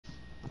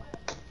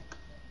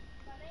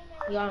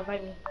Y'all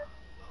invite me.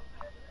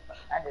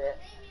 I did.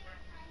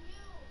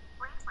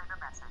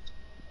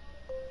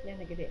 That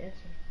nigga didn't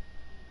answer.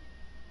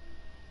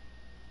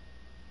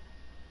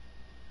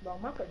 Bro,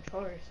 my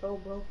controller is so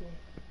broken.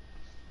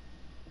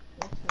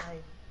 It's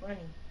like funny.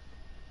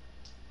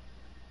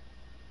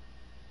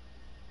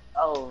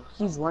 Oh,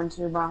 he's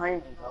 1-2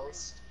 behind me,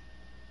 Ghost.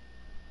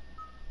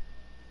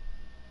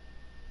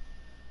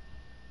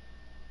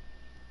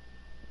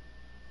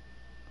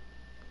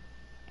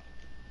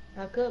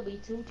 I could be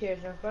 2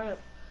 chairs in front of.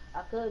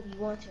 I could be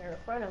 1 chair in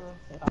front of him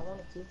if I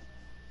wanted to.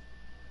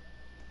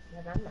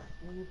 But I'm not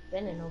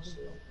bending over.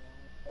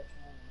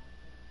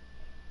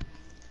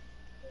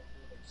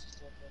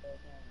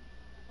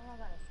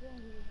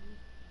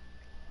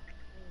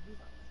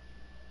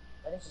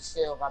 But this is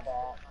still my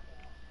bad.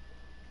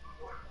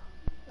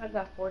 I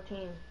got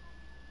 14.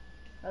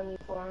 I need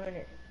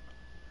 400.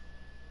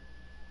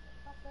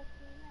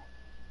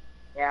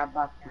 Yeah, I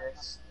bought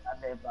this. I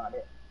did bought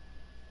it.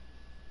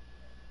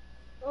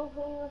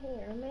 Oh,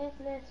 here. Mess.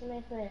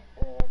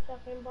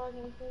 Fucking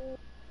bargain food.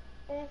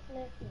 Mess.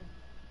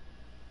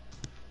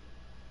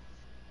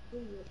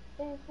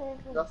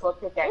 Go for a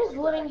pickaxe. Who's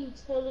wooden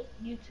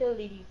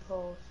utility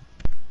poles?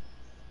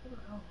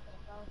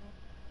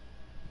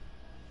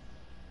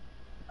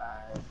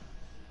 Alright.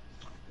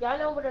 Y'all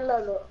know what the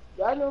letter?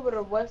 Y'all know what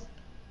the west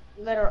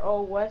letter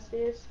O west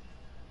is?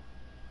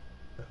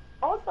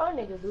 All y'all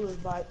niggas do is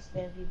buy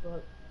spend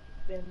people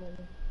spend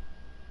money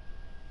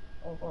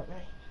on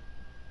Fortnite.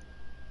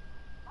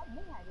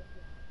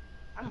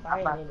 I'm I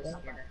buying bought it this though.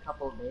 skin a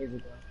couple of days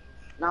ago.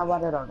 No,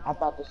 I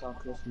bought this on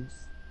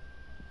Christmas.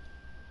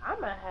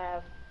 I'ma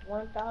have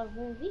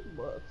 1,000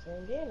 V-Bucks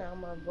and then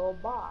I'ma go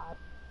buy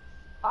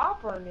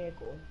copper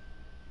nickel.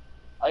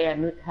 Oh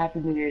yeah, Happy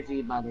New Year's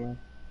Eve, by the way.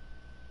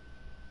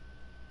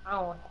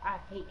 I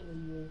hate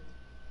New Year's.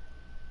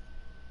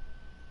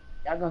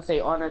 Y'all gonna say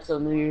on until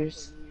New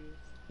Year's?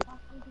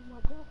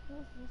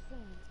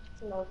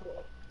 No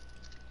good.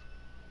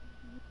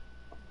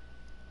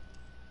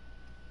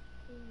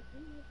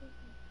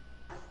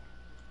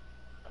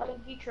 Come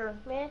and get your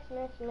mess.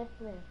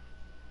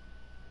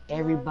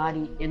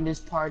 Everybody in this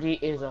party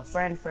is a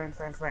friend.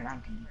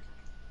 I'm kidding.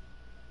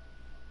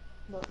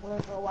 But we're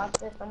gonna watch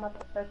this. I'm about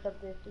to search up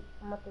this.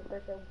 I'm about to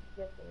search up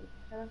this.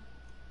 Huh?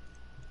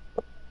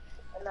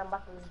 And I'm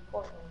about to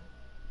report him.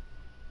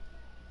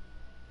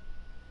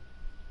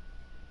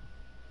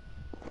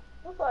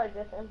 Looks like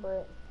Justin,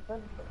 but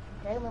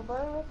Jalen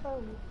Butler is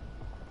on you.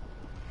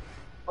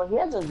 Well, he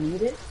hasn't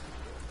muted.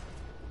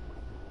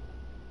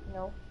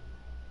 No.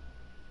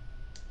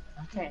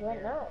 Okay.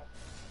 Right now.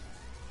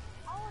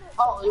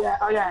 Oh yeah,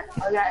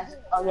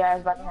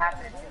 it's about to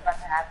happen.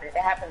 It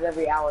happens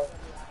every hour.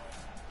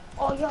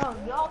 Oh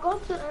y'all go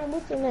to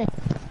what's her name?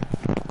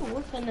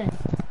 What's her name?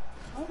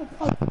 What the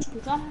fuck?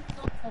 Cause I have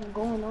something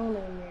going on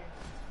in there.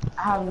 I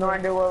have no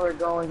idea where we're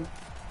going.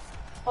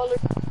 Oh,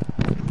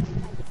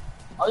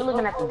 Are you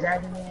looking at the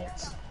dragon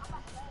eggs?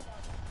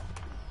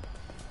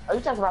 Are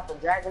you talking about the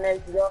dragon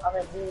eggs, yo? I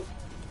mean, dude.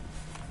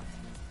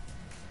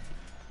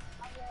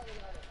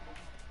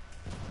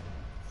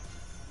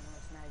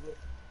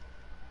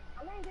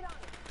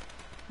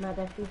 no,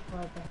 that's too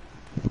far back.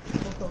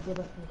 Let's go get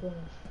us some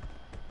games.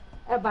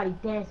 Everybody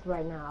dance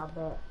right now, I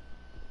bet.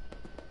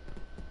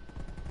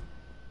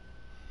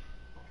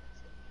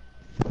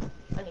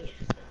 Honey,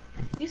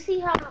 you see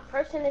how my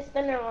person is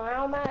spinning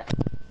around, Matt?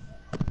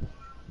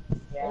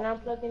 Yeah. And I'm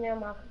plugging in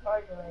my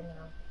charger right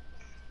now.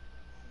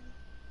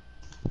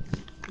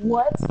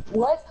 What?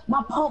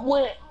 My pump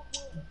went.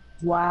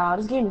 Wow,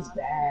 this game is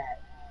bad.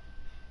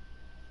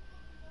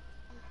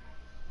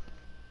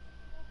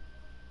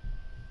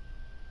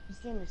 This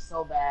game is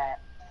so bad.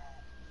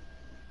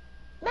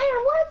 Man,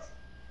 what?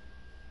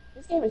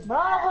 This game is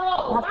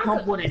Bravo! bad. My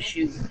pump wouldn't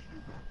shoot.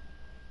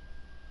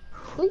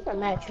 We can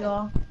match,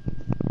 y'all.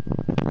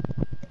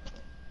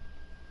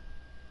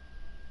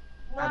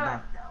 I'm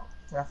back now.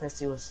 I finna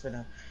see what's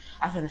finna.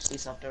 I finna see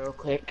something real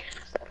quick.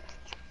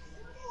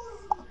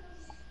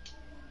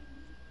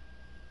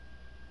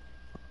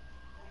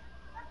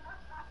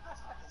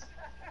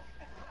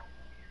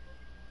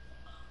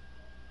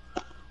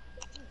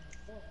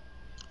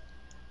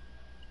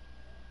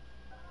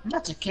 I'm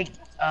about to kick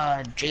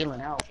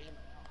Jalen out.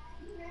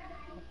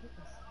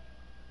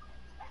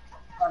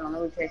 Hold on,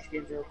 let me check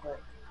skins real quick.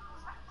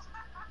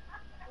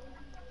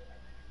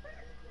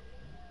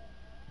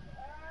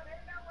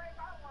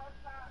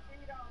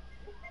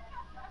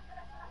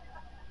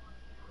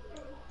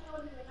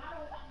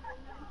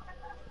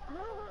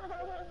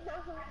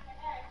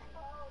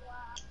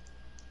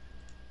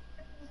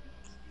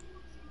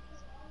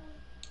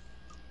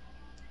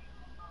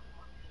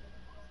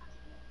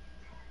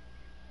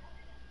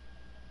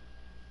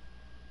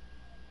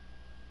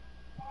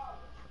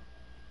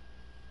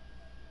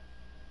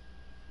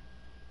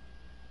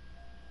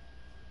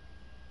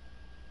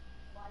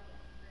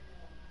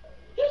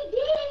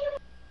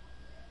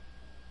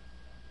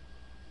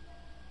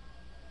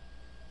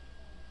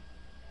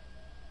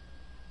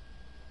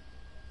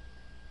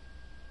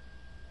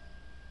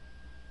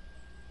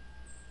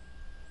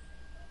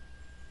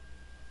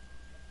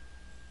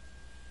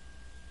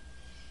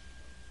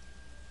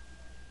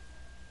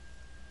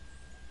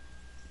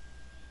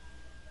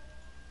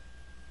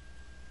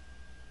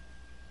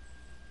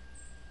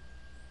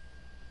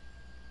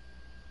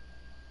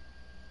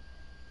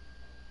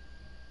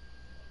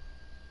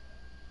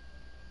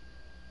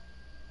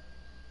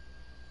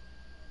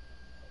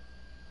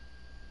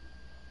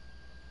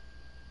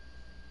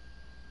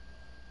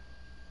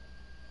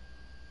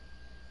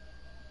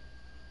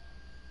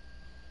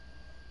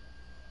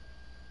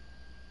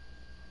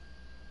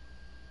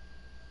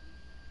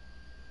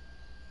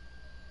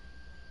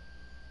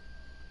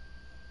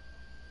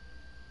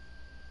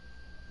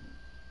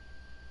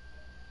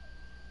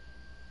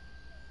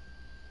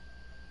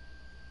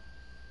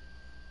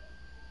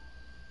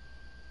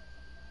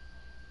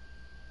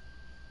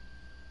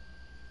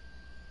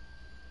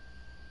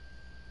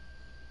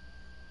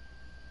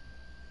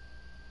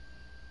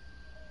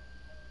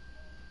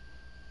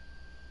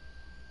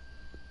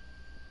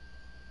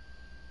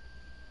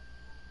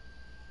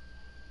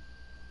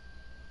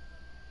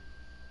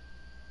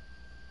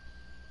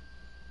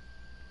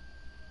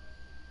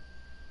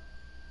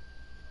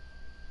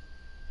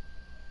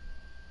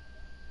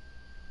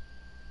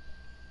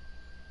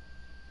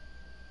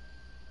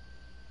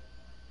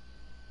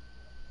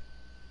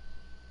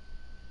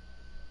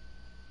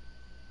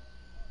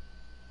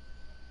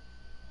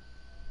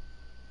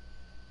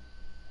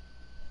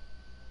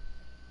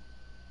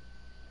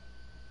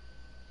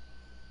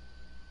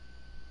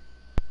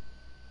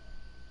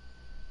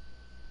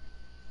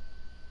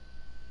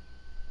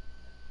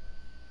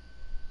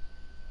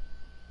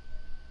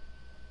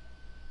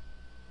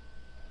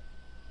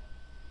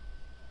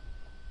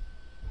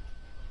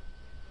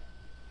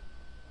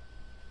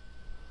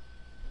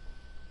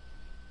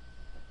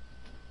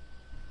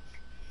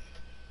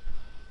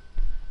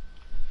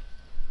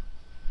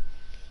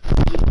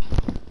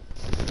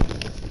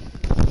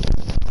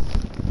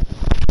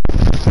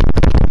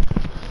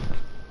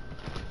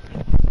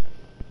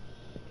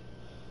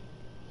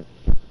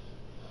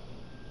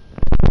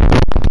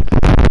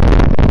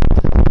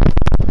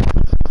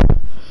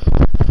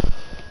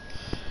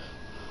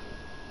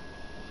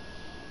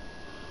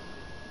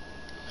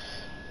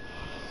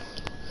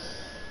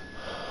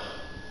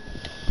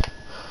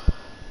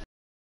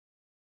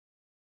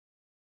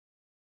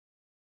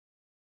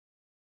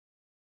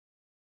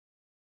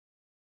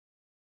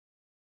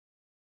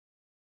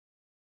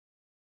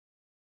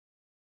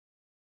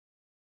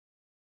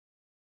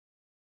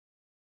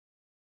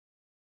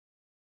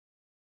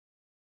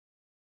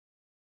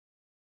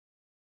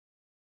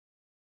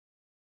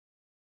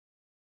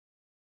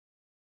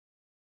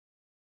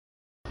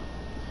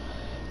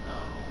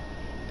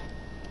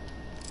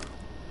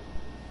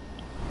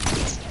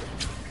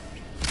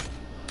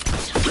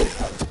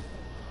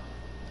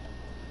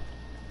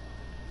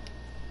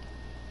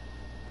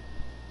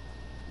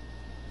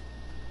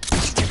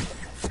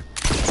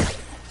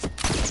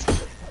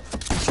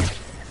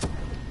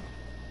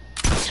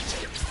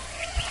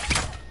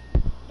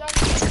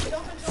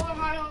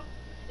 high on?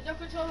 Is your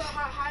controller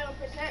high on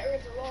percent or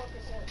is it low on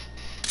percent?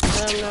 I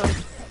don't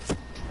know.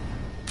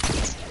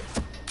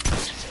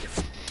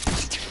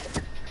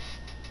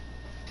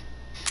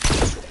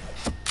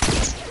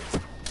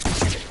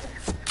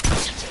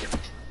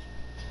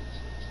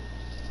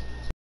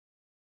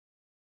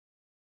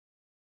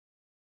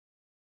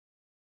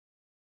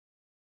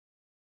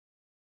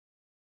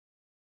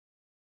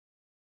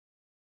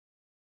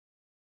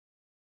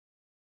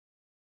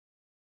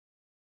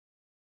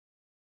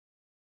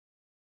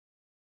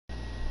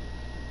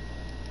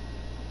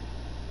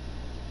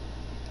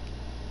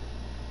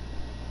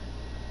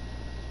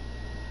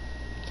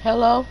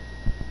 Hello?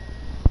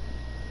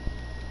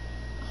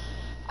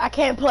 I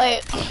can't play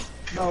it.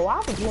 Bro, why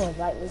would you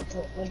invite me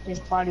to this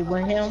party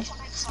with him?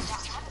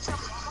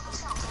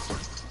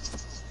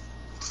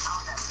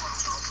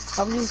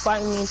 Why would you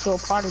invite me into a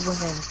party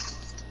with him?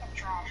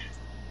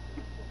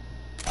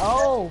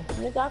 Oh,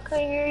 nigga, I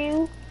couldn't hear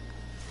you.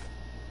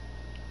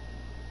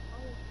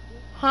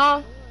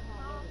 Huh?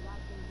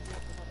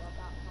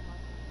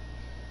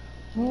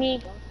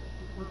 Me.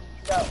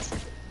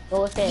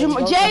 Go ahead.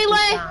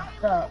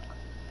 Jalen!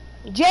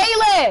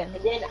 Jalen!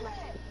 And then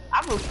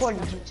I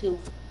reported you too.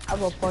 I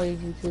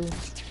reported you too.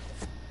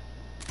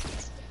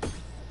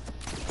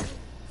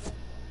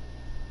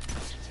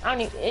 I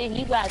don't even,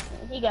 he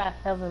got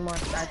 7 more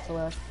strikes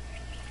left.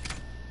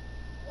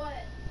 What?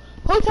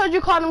 Who told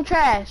you call him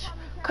trash?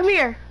 Come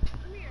here.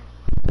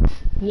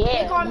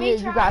 Yeah. They called me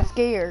trash. You got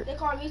scared. They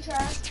called me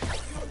trash.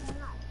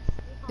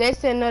 They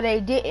said no,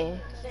 they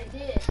didn't. They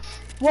did.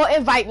 Well,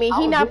 invite me.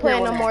 He not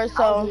playing no more,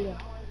 so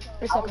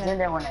it's okay. I was in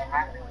there when it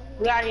happened.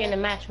 We already in the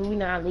match, but we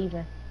not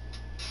leaving.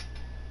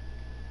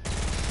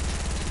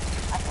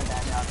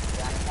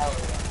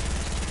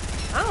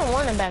 I don't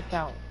want to back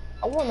out.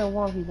 I want to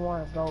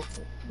 1v1 go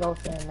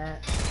in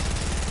that.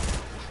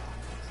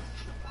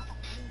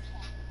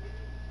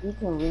 You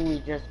can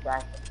really just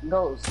back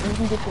go. So you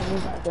can get the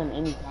move back done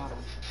anytime.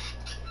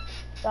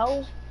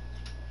 So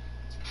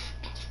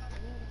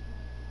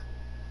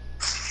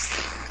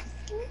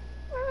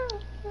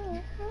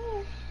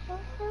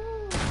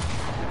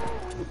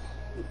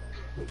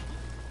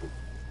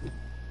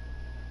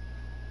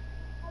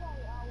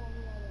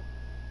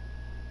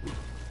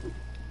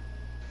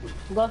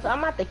Ghost, I'm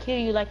about to kill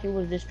you like you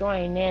was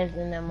destroying Nez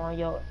and them on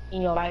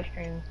in your live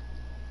stream.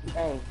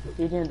 Hey,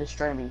 he didn't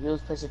destroy me. He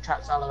was placing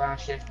traps all around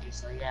Shifty,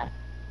 so yeah.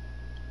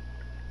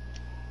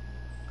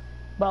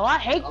 Bro, I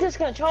hate this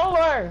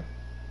controller.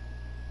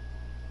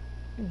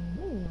 No,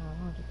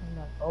 I want to come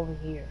back over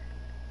here.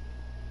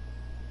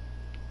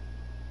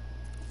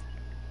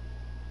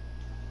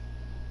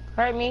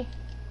 Hurt me?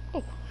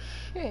 Oh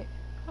shit!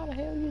 How the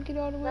hell you get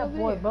all the way That over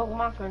boy there? broke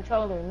my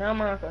controller. Now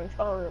my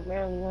controller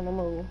barely want to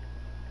move.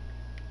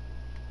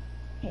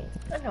 Hey,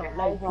 I don't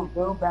How you know. gonna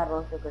build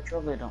battle if the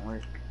controller don't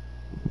work?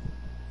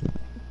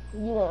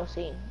 You gonna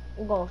see.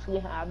 You gonna see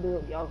how I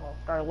build. Y'all gonna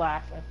start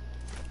laughing.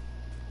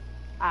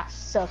 I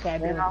suck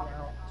at building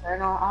now.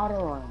 Turn on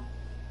auto run.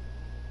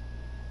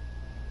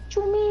 What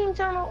you mean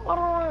turn on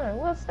auto run?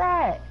 What's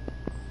that?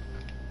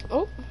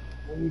 Oh.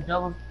 When you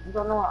don't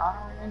know what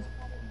auto run is?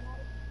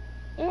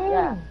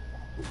 Yeah.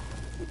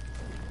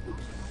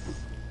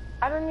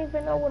 I don't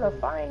even know where to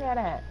find that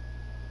at.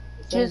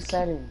 It's in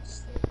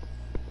settings.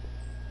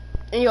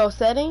 In your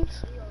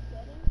settings?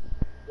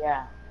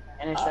 Yeah.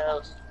 And it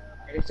shows.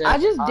 I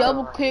just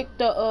double clicked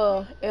the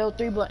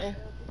L3 button.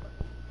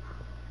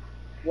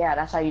 Yeah,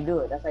 that's how you do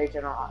it. That's how you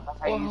turn on. That's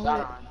how you use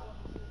auto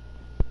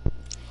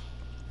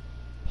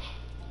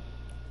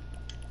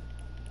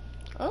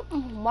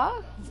run.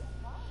 Why?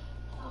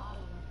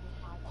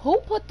 Who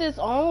put this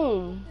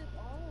on?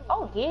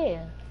 Oh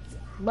yeah.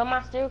 But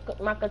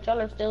my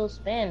controller still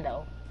spin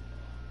though.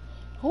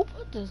 Who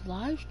put this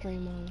live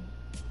stream on?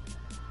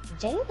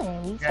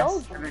 Jalen, we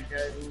told you.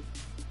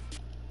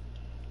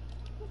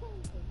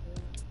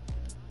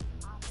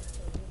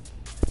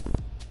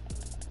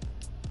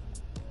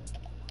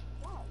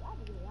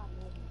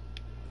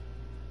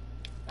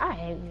 I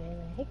hate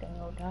Jalen. He can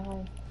go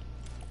down.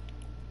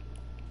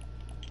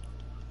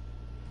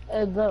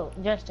 Go,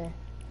 Justin.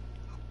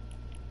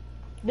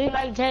 Do you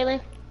like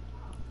Jalen?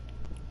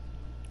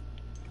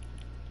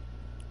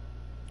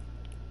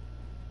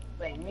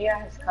 Wait, Mia,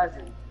 his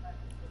cousin.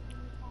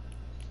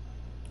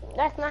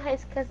 That's not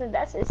his cousin.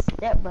 That's his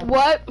stepbrother.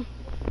 What?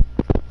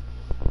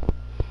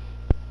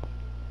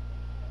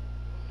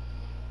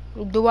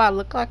 Do I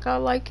look like I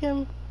like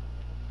him?